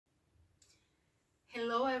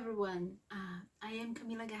Hello everyone, I am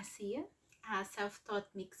Camila Garcia, a self-taught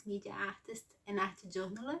mixed media artist and art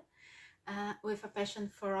journaler with a passion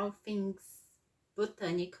for all things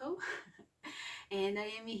botanical. And I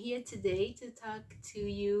am here today to talk to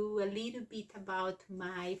you a little bit about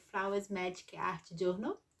my Flowers Magic Art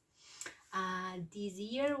Journal. This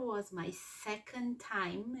year was my second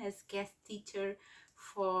time as guest teacher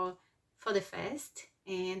for the fest,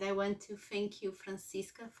 and I want to thank you,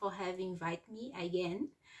 Francisca, for having invited me again.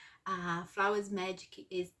 Flowers Magic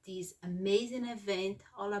is this amazing event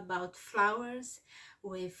all about flowers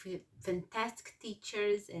with fantastic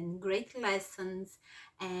teachers and great lessons.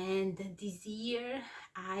 And this year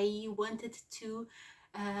I wanted to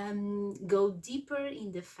go deeper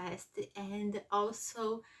in the fest and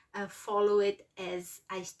also follow it as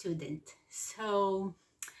a student. So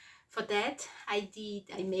for that I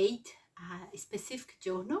made a specific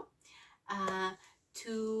journal uh,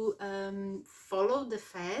 to follow the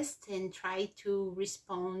fest and try to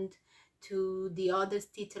respond to the other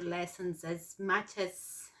teacher lessons as much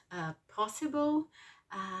as possible,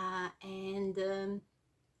 and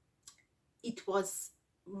it was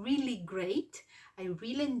really great. I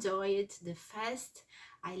really enjoyed the fest.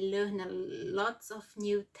 I learned lots of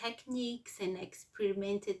new techniques and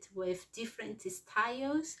experimented with different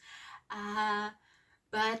styles,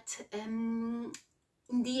 but in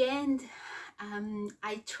the end,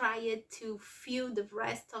 I tried to fill the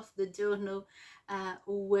rest of the journal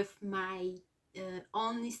with my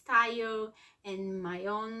own style and my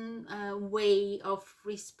own way of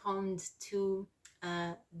respond to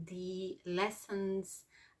the lessons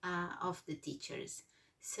of the teachers.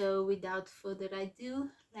 So without further ado,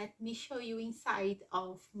 let me show you inside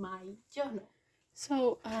of my journal.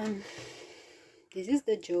 So this is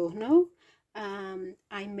the journal.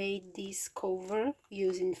 I made this cover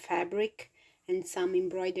using fabric and some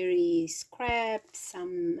embroidery scraps,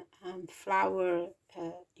 some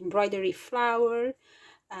embroidery flower.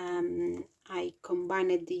 I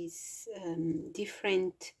combined these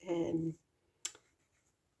different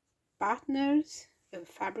partners,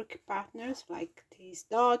 fabric partners, like these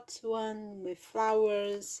dots one with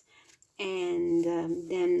flowers, and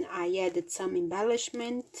then I added some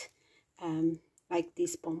embellishment, like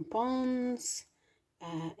these pompons,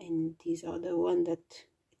 and this other one that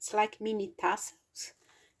it's like mini tassels,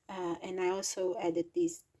 and I also added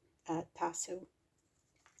this tassel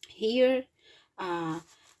here.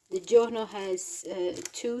 The journal has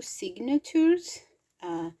two signatures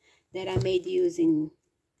that I made using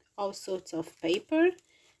all sorts of paper,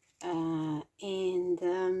 and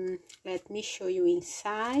let me show you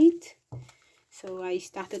inside. So I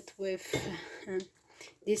started with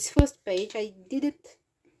this first page. I didn't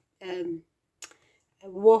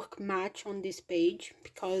work much on this page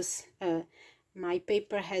because my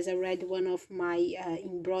paper has already one of my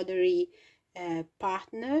embroidery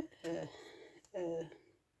partner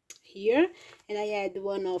here, and I add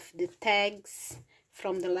one of the tags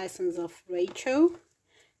from the lessons of Rachel,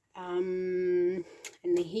 and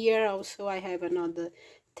here also I have another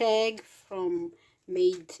tag from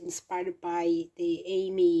inspired by the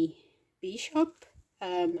Amy Bishop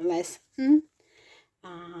lesson.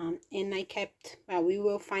 And I kept, we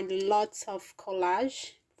will find lots of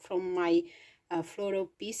collage from my floral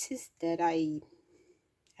pieces that I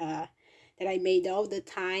made all the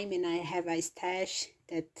time, and I have a stash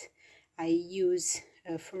that I use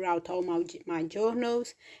throughout all my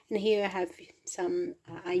journals. And here I have some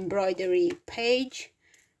embroidery page.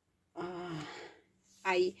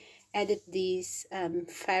 I added this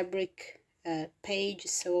fabric page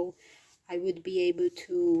so I would be able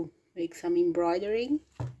to make some embroidery.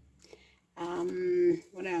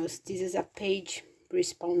 What else? This is a page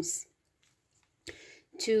response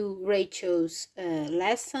to Rachel's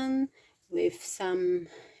lesson with some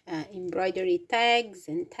embroidery tags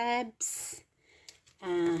and tabs.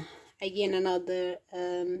 Again, another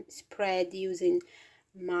spread using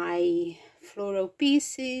my floral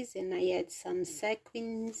pieces, and I add some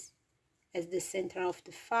sequins as the center of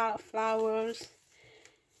the flowers.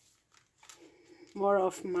 More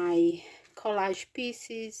of my collage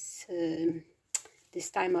pieces, this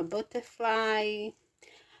time a butterfly.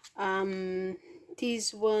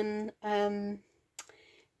 This one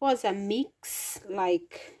was a mix,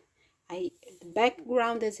 like the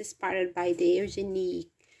background is inspired by the Eugenie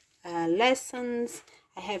lessons.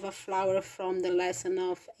 I have a flower from the lesson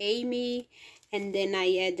of Amy, and then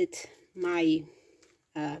I added my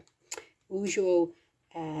usual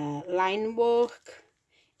line work,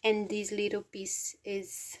 and this little piece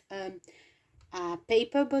is a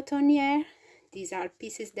paper boutonniere. These are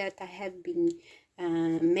pieces that I have been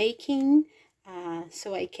making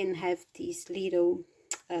so I can have these little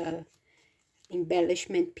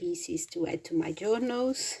embellishment pieces to add to my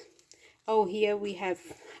journals. Oh, here we have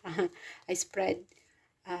I spread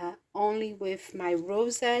only with my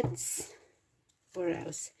rosettes. What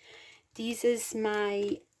else? This is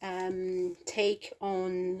my take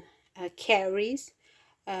on Carrie's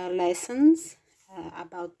lessons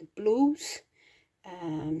about the blues.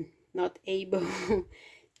 Not able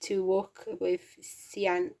to work with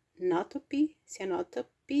cyanotopy.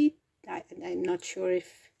 I'm not sure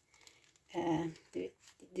if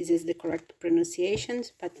this is the correct pronunciation,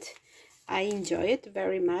 but I enjoy it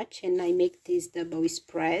very much, and I make this double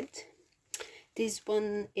spread. This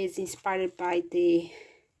one is inspired by the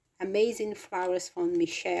amazing flowers from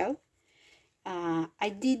Michelle. I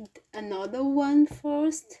did another one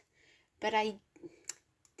first, but I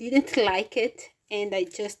didn't like it, and I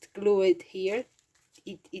just glue it here.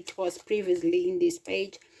 It was previously in this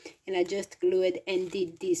page, and I just glued and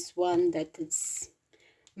did this one that is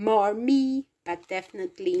more me, but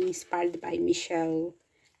definitely inspired by Michelle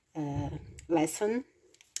lesson.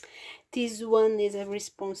 This one is a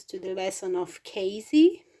response to the lesson of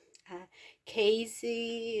Casey.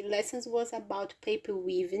 Casey lessons was about paper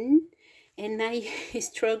weaving, and I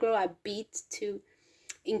struggle a bit to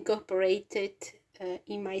incorporate it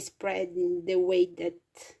in my spread in the way that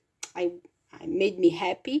I made me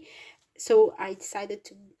happy. So I decided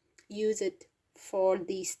to use it for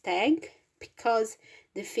this tag, because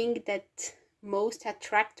the thing that most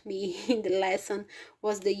attract me in the lesson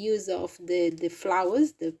was the use of the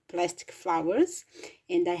flowers, the plastic flowers,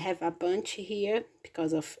 and I have a bunch here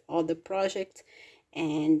because of all the projects,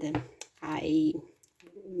 and I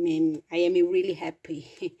am really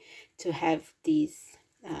happy to have these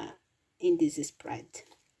in this spread.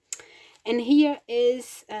 And here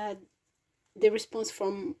is the response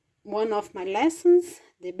from one of my lessons,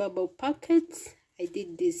 the bubble pockets. I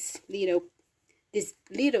did this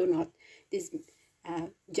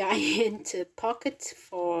giant pocket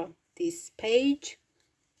for this page.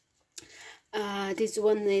 This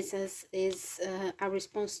one is a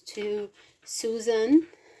response to Susan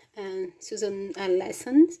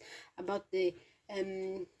lessons about the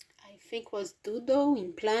I think was doodle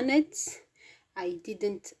in planets. I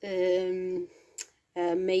didn't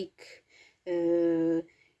make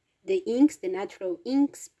the inks, the natural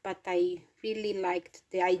inks, but I really liked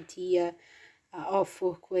the idea of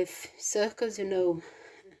work with circles. You know,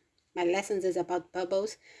 my lessons is about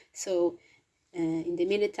bubbles, so in the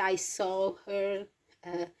minute I saw her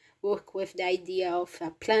work with the idea of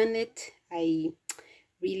a planet, I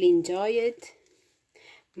really enjoy it.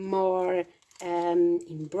 More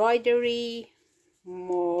embroidery,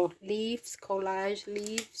 more leaves, collage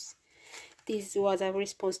leaves. This was a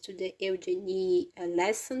response to the Eugenie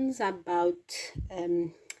lessons about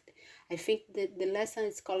I think that the lesson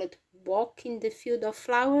is called Walk in the Field of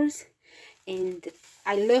Flowers, and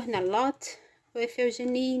I learned a lot with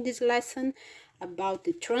Eugenie in this lesson about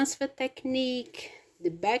the transfer technique, the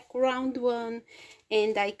background one,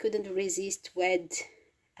 and I couldn't resist to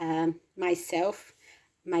add myself,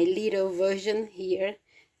 my little version here,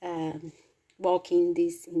 walking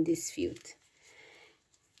in this field.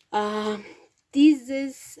 This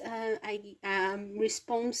is a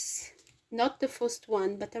response, not the first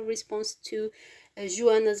one, but a response to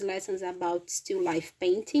Joanna's lessons about still life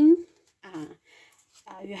painting.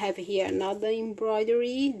 You have here another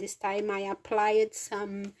embroidery. This time I applied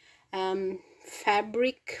some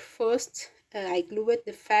fabric first. I glued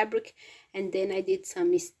the fabric, and then I did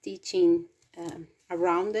some stitching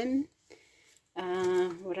around them.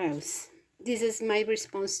 What else? This is my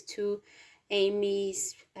response to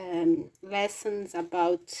Amy's lessons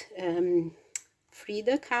about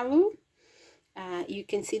Frida Kahlo. You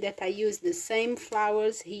can see that I use the same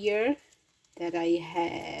flowers here that I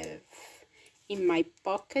have in my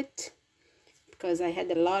pocket, because I had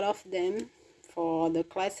a lot of them for the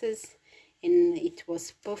classes, and it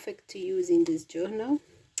was perfect to use in this journal.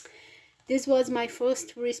 This was my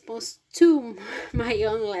first response to my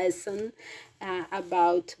own lesson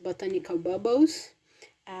about botanical bubbles,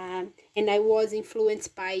 and I was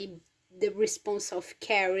influenced by the response of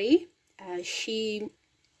Carrie. She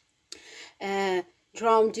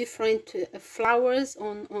drawn different flowers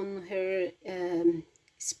on her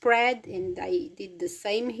spread, and I did the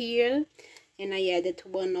same here, and I added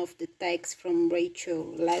one of the tags from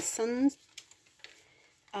Rachel lessons.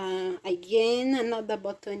 Again, another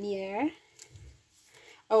botaniere.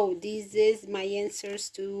 Oh, this is my answers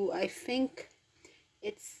to, I think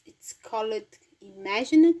it's called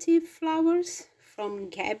imaginative flowers from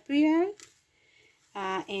Gabrielle,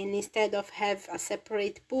 and instead of have a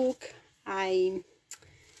separate book, I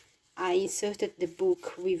I inserted the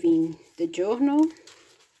book within the journal.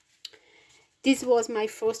 This was my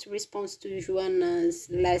first response to Joanna's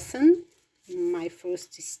lesson, my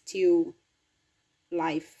first still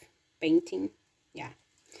life painting. Yeah.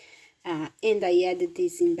 And I added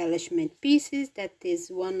these embellishment pieces. That is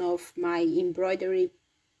one of my embroidery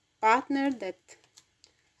partner that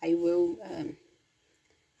I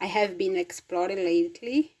have been exploring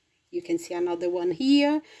lately. You can see another one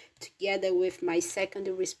here, together with my second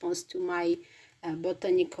response to my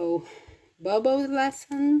botanical bubble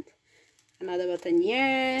lesson. Another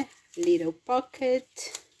botaniere, little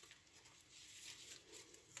pocket,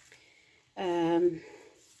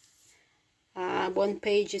 one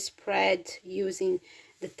page spread using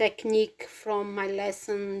the technique from my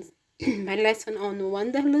lesson my lesson on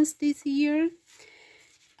Wanderlust this year.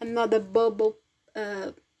 Another bubble,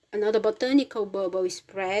 another botanical bubble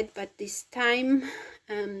spread, but this time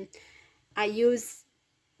I use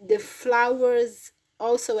the flowers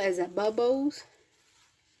also as a bubbles.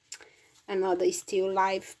 Another still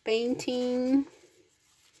life painting,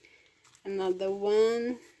 another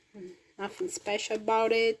one, nothing special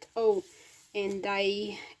about it. Oh, and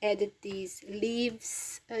I added these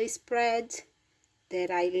leaves spread that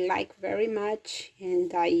I like very much,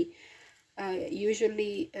 and I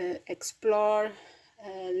usually explore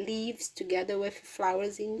leaves together with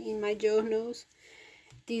flowers in my journals.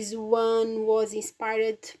 This one was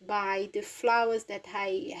inspired by the flowers that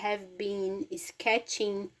I have been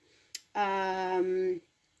sketching,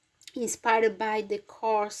 inspired by the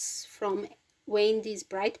course from Wendy's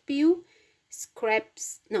Bright Peel,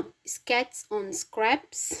 sketches on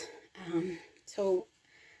scraps. So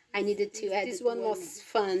I needed to add this one. Was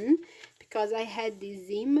fun because I had this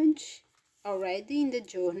image already in the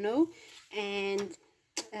journal, and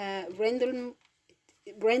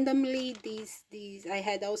randomly these I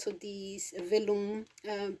had also this vellum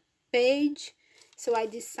page, so I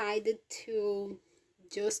decided to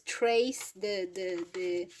just trace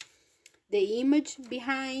the image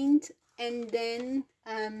behind, and then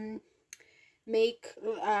make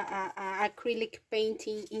a acrylic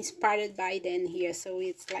painting inspired by them here. So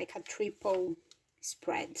it's like a triple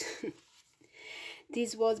spread.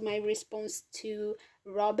 This was my response to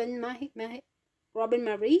Robin Marie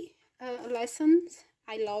lessons.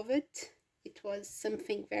 I love it. It was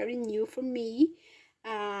something very new for me,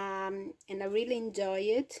 and I really enjoy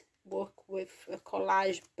it. Work with a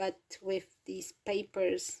collage, but with these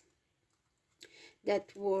papers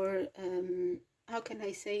that were how can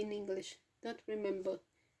I say in English? Don't remember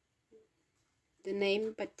the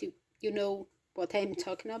name, but you know what I'm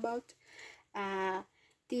talking about.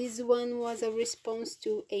 This one was a response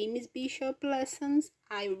to Amy's Bishop lessons.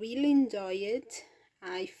 I really enjoy it.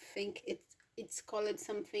 I think it's called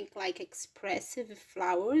something like expressive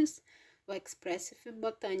flowers or expressive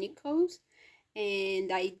botanicals,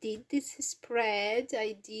 and I did this spread.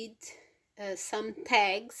 I did some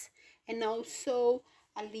tags, and also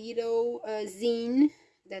a little zine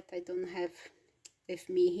that I don't have with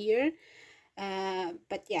me here,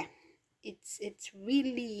 but yeah, it's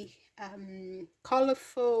really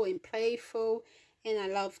colorful and playful, and I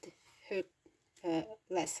loved her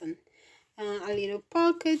lesson. A little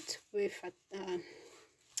pocket with a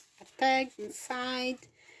tag inside,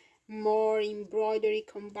 more embroidery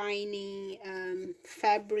combining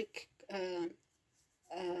fabric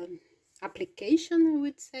application, I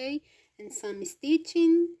would say, and some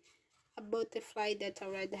stitching, a butterfly that I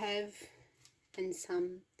already have, and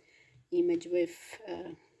some image with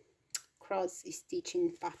cross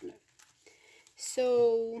stitching partner.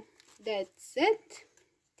 So that's it.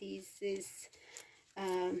 This is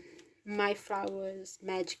my flowers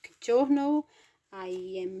magic journal.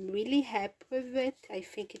 I am really happy with it. I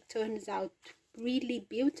think it turns out really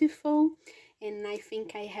beautiful, and I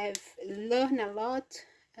think I have learned a lot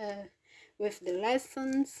with the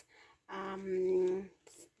lessons.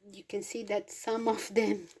 You can see that some of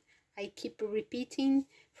them I keep repeating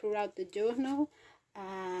throughout the journal,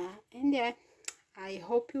 and yeah, I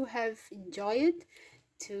hope you have enjoyed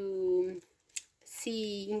to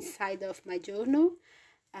see inside of my journal,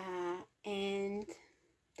 and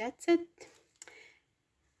that's it.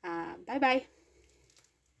 Bye bye.